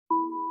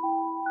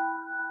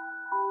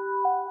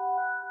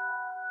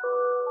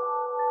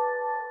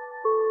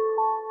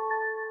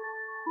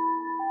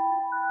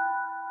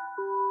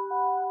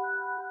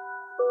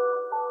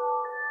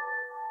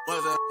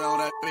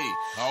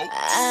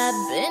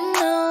I've been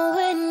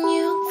knowing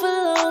you for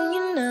long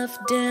enough,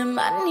 damn,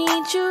 I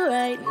need you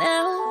right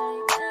now.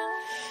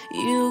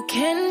 You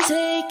can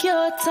take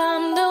your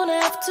time, don't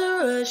have to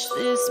rush,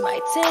 this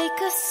might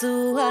take us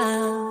a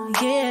while,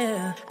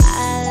 yeah.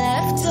 I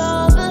left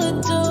all the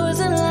doors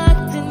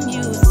unlocked and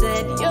you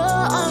said you're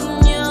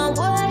on your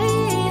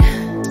way.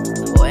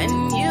 When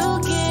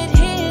you get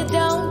here,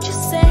 don't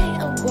just say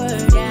a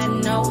word, got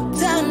no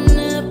time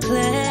to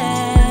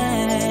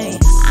play.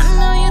 I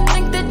know you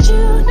think that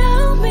you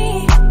know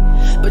me,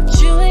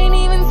 but you ain't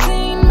even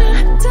seen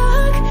my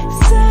dark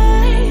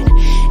side.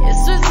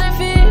 It's reserved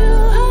for you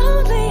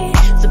only,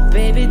 so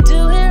baby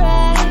do it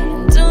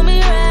right, do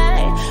me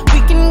right. We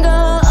can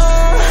go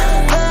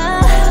over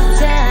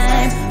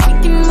time, we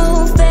can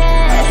move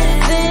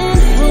fast, then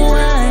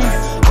rewind.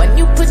 When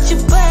you put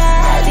your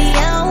body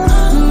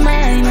on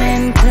mine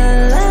and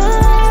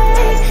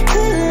collide,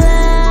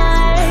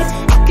 collide.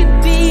 It could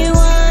be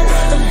one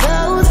of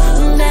those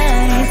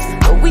nights,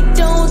 but we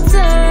don't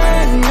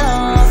turn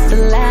off the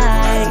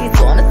lights.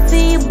 Wanna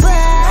see your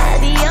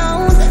body on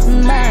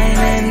mine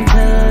and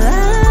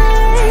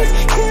collide,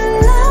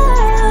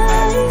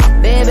 collide.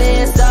 Baby,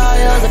 it's all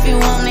yours if you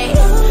want it,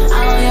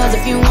 all yours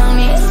if you want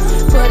it.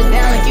 Put it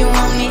down if you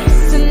want it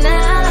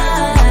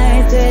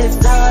tonight. Said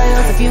it's all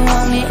yours if you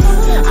want it,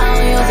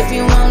 all yours if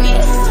you want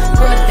it.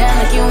 Put it down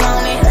if you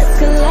want it, let's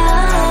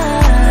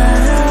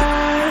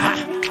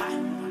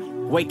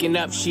collide. Waking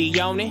up, she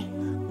on it.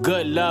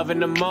 Good love in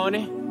the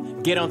morning.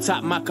 Get on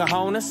top my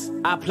cojones.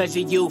 I pleasure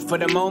you for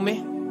the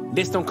moment.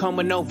 This don't come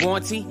with no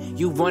warranty.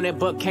 You want it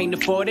but can't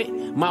afford it.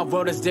 My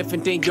world is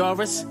different than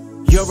yours.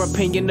 Your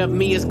opinion of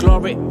me is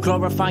glory,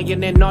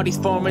 glorifying in all these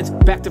foreigns.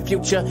 Back to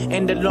Future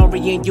and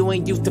DeLorean. You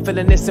ain't used to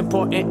feeling this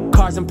important.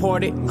 Cars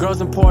imported,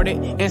 girls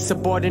imported,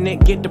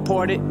 insubordinate, get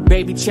deported.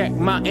 Baby, check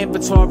my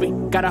inventory.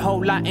 Got a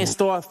whole lot in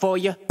store for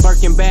you.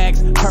 Birkin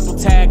bags, purple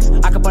tags.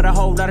 I could put a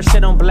whole lot of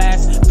shit on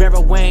blast. Vera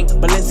Wang,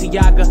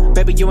 Balenciaga.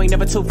 Baby, you ain't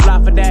never too fly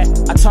for that.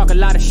 I talk a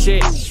lot of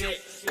shit,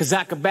 cause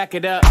I could back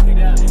it up.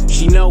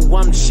 She know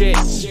I'm the shit,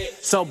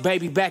 so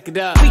baby, back it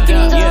up. We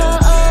can go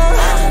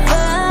over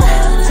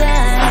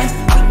time,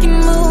 we can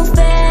move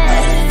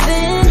fast,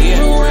 then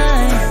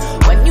rewind.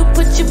 When you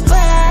put your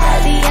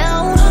body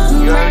on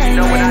mine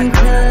and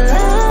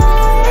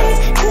collide,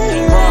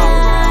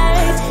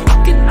 collide. It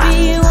could be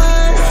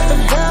one of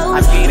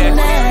those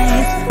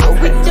nights, but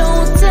we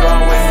don't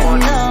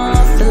turn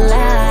off the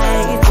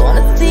lights.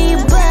 Wanna see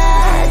your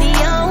body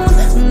on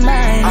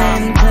mine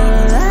and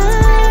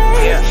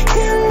collide,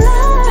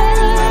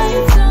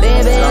 collide.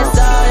 Baby, it's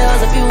all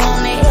yours if you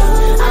want it,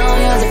 all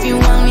yours if you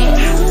want it.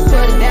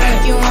 Put it down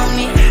if you want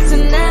it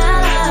tonight.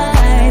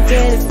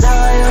 Said it's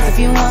all yours if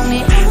you want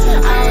it,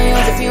 all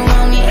yours if you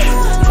want it.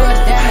 Put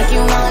it down if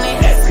you want it,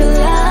 let's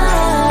collide.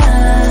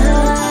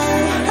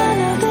 I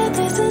know that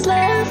this is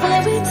love when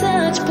we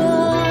touch,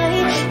 boy.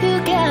 You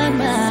got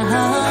my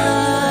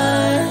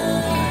heart,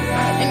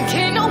 and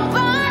can't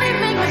nobody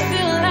make me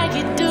feel like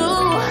you do,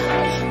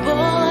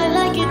 boy,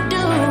 like you do.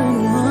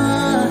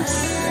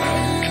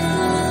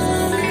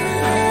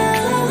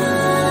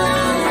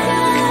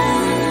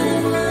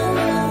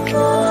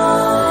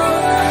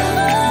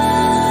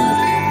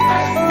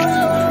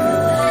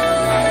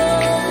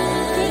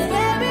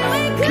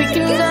 We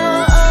can go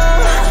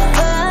over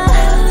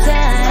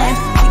time,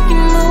 we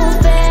can move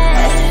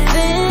fast,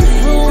 then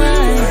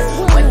rewind.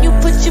 When you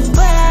put your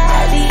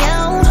body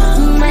on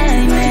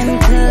mine and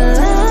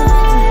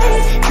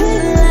collide,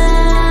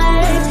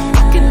 collide.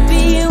 It could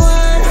be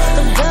one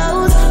of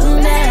those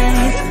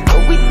nights,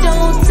 but we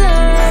don't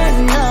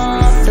turn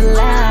off the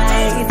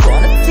lights.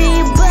 Wanna see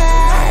your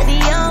body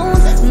on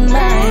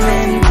mine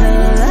and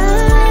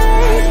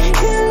collide,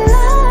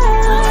 collide.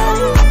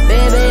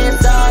 Baby,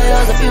 it's all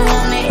yours if you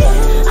want it,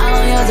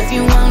 all yours if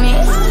you want it.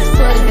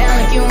 Put it down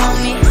if you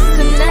want it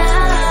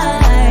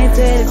tonight.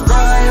 Said it's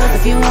all yours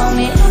if you want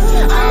it,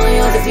 all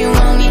yours if you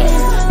want it.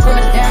 Put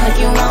it down if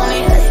you want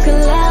it, let's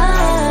collide.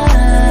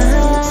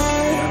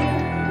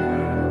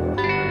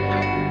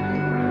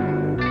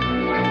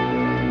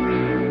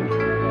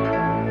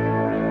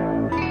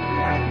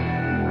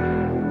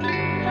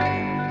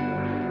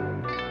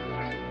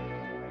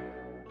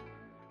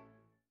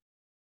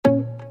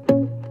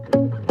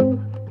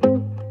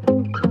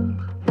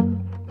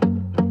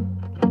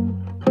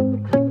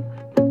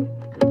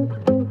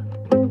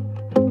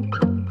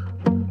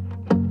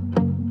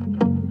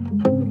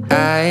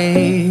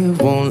 I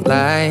won't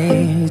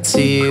lie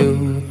to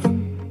you.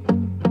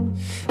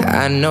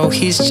 I know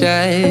he's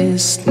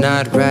just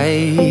not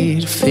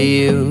right for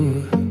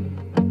you.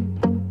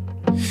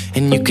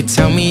 And you could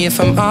tell me if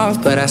I'm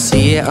off, but I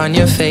see it on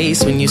your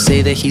face when you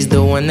say that he's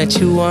the one that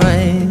you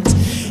want.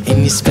 And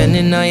you're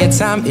spending all your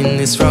time in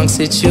this wrong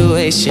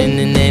situation,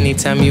 and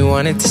anytime you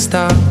want it to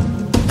stop,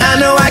 I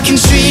know I can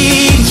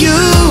treat you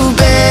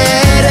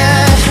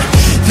better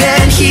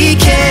than he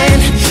can.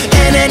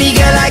 And any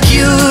girl like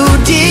you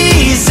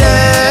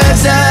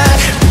deserves a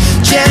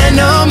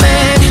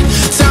gentleman.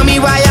 Tell me,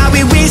 why are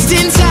we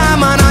wasting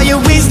time on all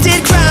your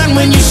wasted crown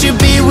when you should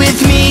be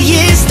with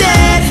me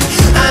instead?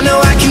 I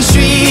know I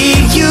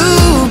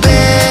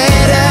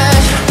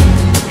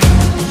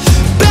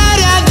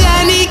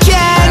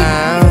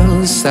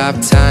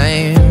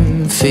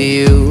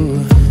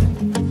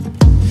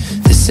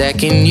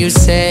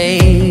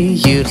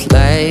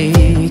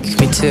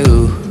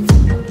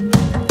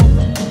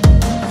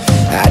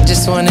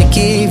just wanna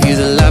give you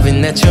the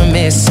loving that you're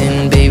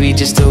missing. Baby,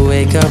 just to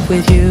wake up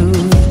with you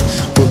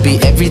will be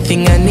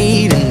everything I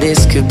need, and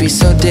this could be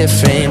so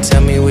different. Tell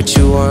me what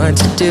you want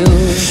to do,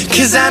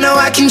 'cause I know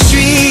I can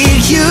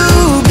treat you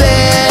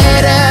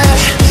better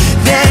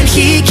than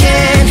he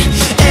can.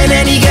 And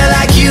any girl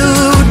like you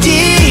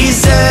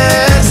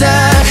deserves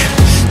a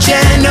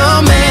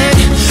gentleman.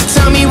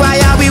 Tell me, why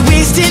are we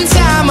wasting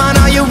time on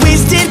all your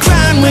wasted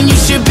crime when you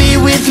should be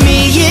with me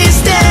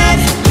instead?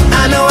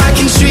 I know I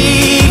can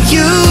treat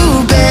you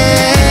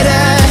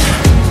better,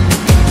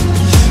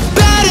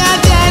 better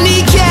than he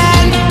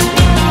can,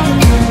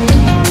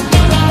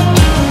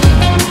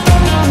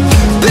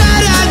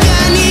 better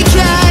than he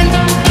can.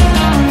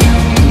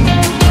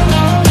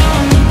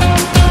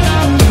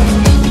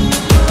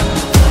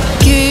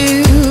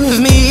 Give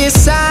me a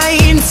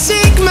sign,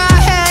 take my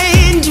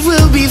hand,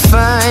 we'll be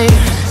fine.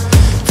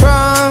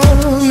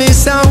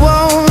 Promise I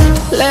won't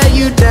let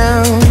you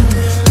down.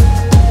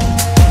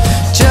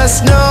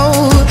 Just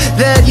know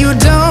that you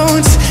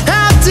don't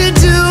have to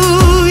do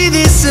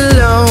this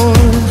alone.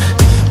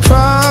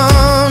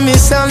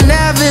 Promise I'll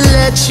never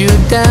let you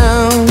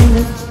down,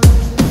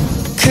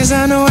 'cause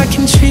I know I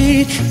can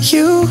treat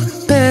you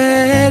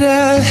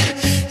better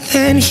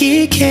than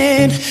he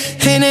can.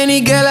 And any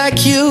girl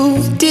like you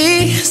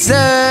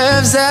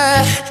deserves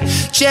a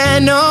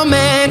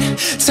gentleman.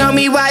 Tell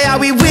me, why are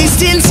we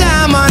wasting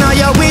time on all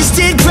your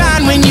wasted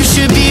grind when you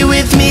should be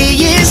with me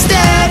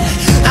instead?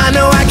 I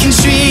know I can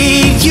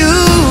treat you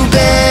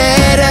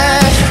better,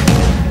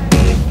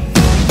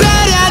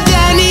 better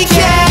than he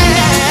can.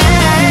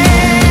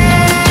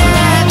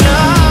 No,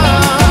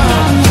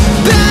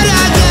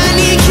 better than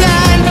he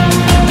can,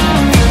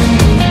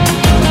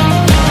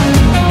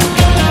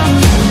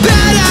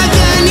 better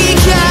than he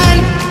can.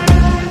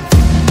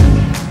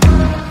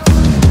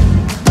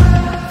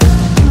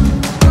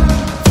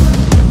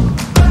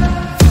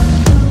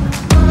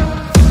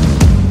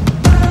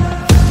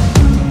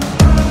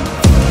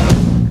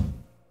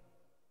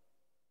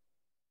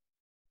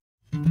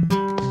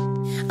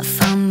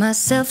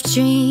 Myself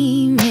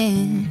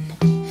dreaming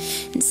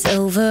in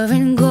silver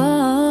and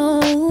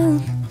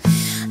gold,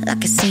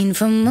 like a scene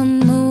from a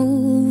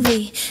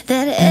movie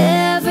that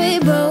every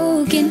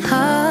broken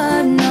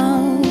heart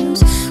knows.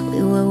 We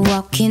were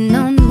walking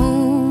on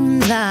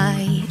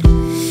moonlight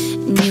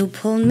and you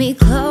pulled me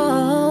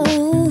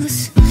close.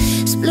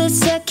 Split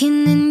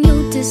second and you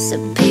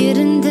disappeared,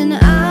 and then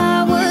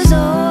I was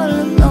all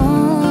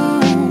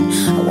alone.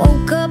 I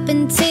woke up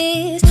in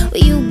tears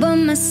with you by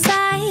my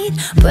side,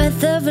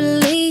 breath of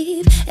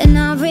relief, and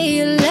I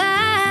realized,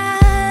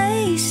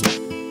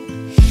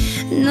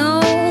 no,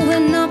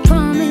 we're not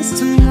promised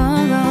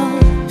tomorrow.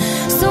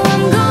 So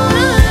I'm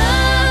gonna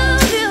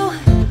love you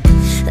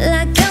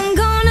like I'm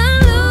gonna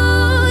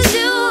lose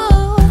you.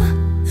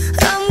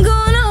 I'm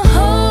gonna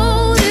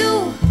hold you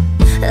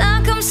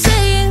like I'm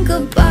saying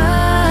goodbye.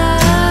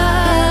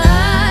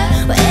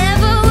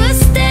 Wherever we're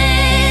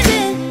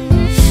standing,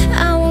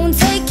 I won't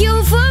take you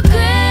for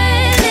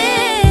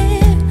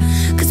granted,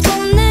 'cause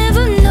we'll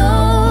never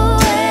know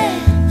it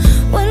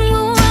when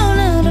we're all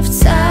out of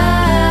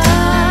time.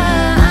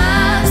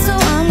 So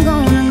I'm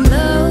gonna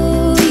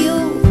love you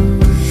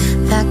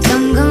like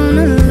I'm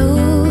gonna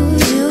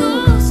lose you.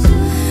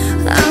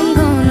 I'm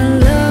gonna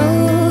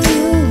love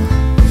you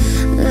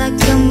like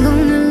I'm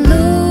gonna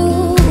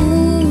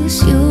lose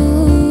you.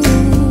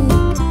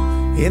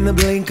 In the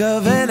blink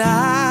of an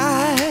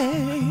eye,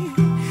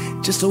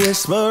 just a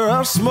whisper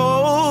of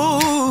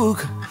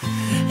smoke,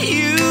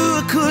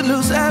 you could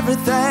lose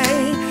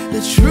everything.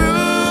 The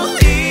truth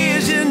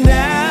is you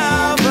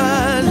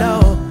never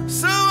know.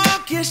 So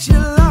I'll kiss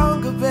you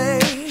longer,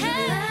 babe.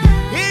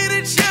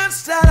 Any chance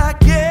that I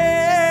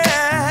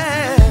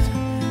get,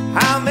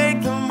 I'll make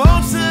the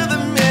most of the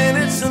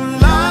minutes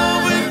alone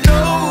with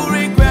no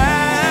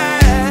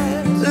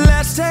regrets.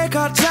 Let's take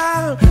our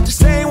time to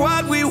say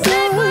what we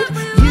want,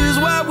 use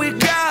what we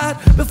got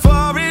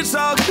before it's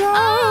all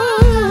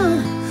gone.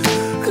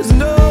 'Cause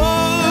no,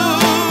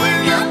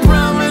 we're not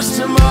promised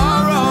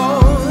tomorrow.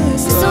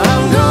 So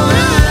I'm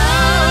gonna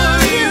love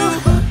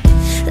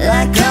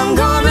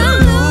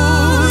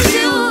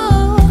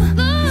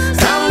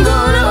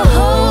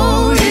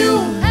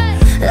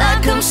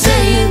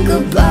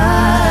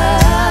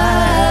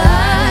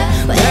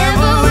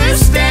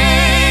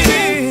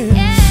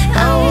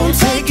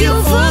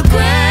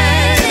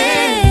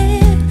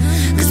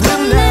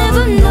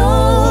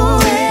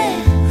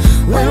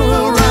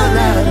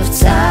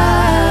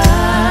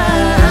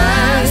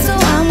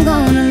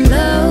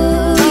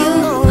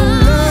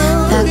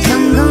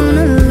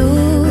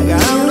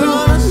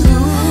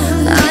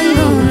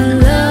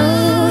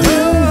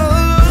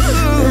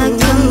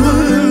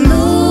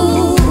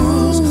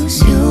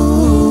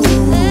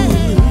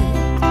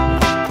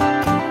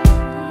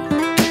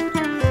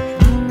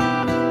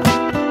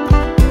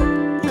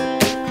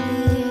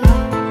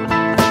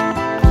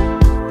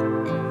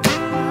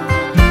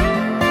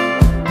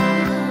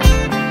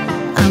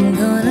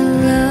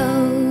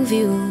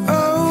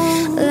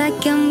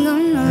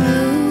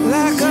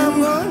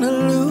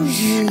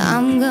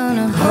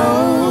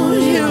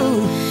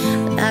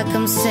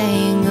I'm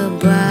saying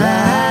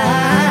goodbye.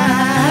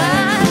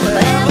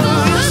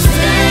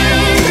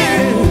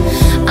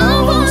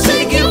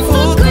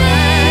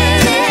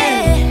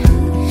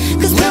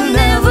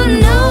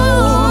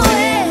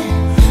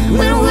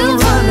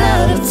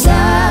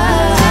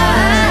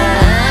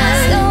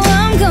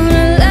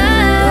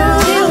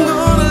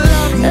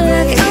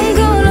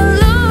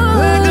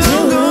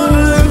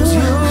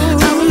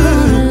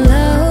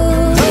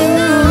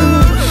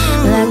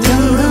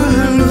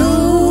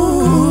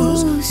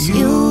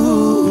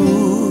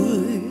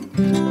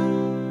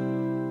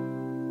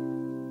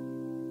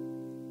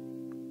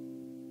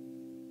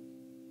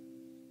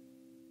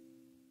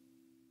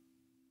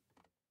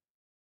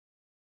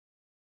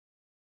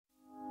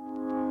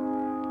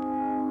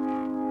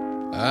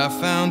 I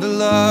found a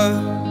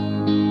love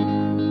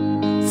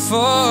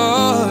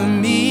for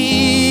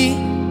me.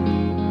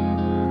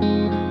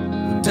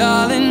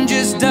 Darling,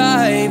 just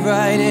dive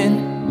right in,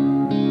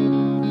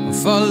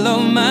 follow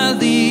my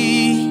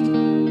lead.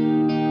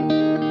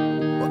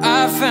 Well,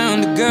 I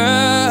found a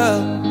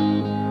girl,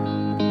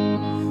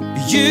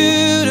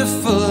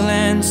 beautiful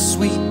and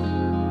sweet.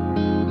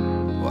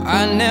 Well,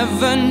 I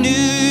never knew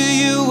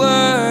you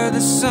were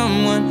the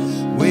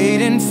someone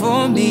waiting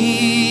for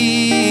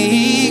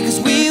me. 'Cause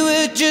we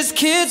were just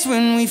kids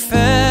when we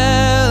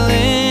fell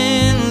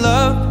in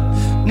love,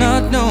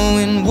 not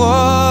knowing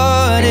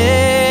what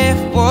it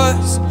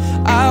was.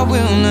 I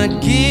will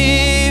not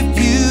give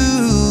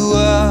you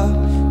up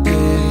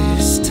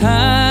this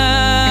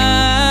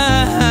time.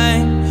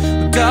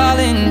 But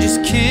darling, just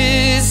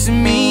kiss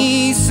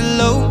me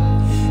slow.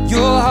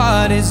 Your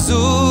heart is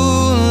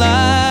all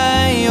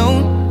I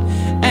own,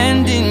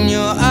 and in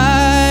your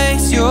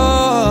eyes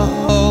you're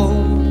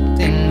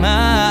holding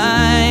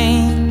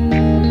mine.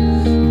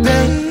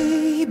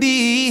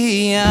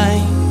 Baby,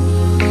 I'm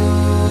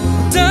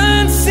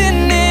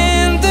dancing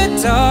in the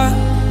dark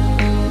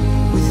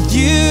with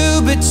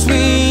you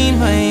between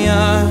my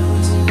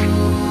arms,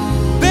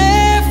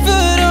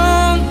 barefoot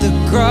on the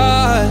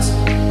grass.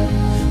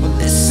 We're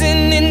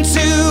listening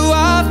to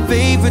our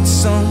favorite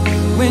song.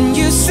 When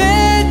you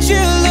said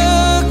you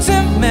looked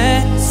a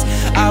mess,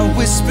 I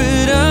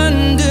whispered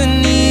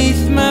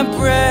underneath my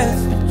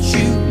breath, but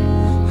you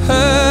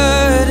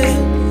heard it.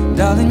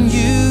 Darling,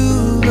 you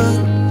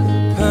look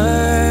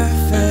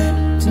perfect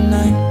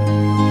tonight.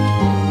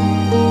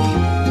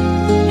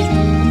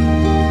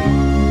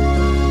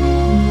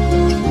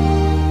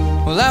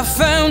 Well, I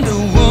found a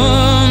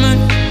woman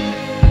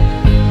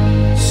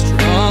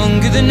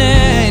stronger than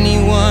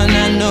anyone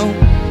I know.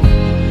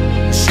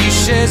 She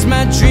shares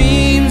my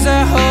dreams.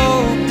 I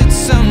hope that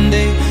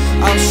someday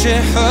I'll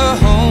share her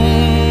home.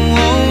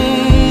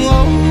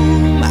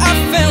 I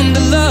found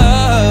a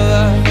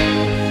love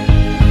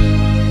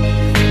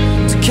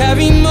to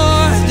carry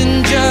more than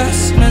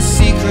just my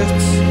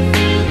secrets,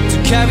 to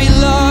carry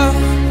love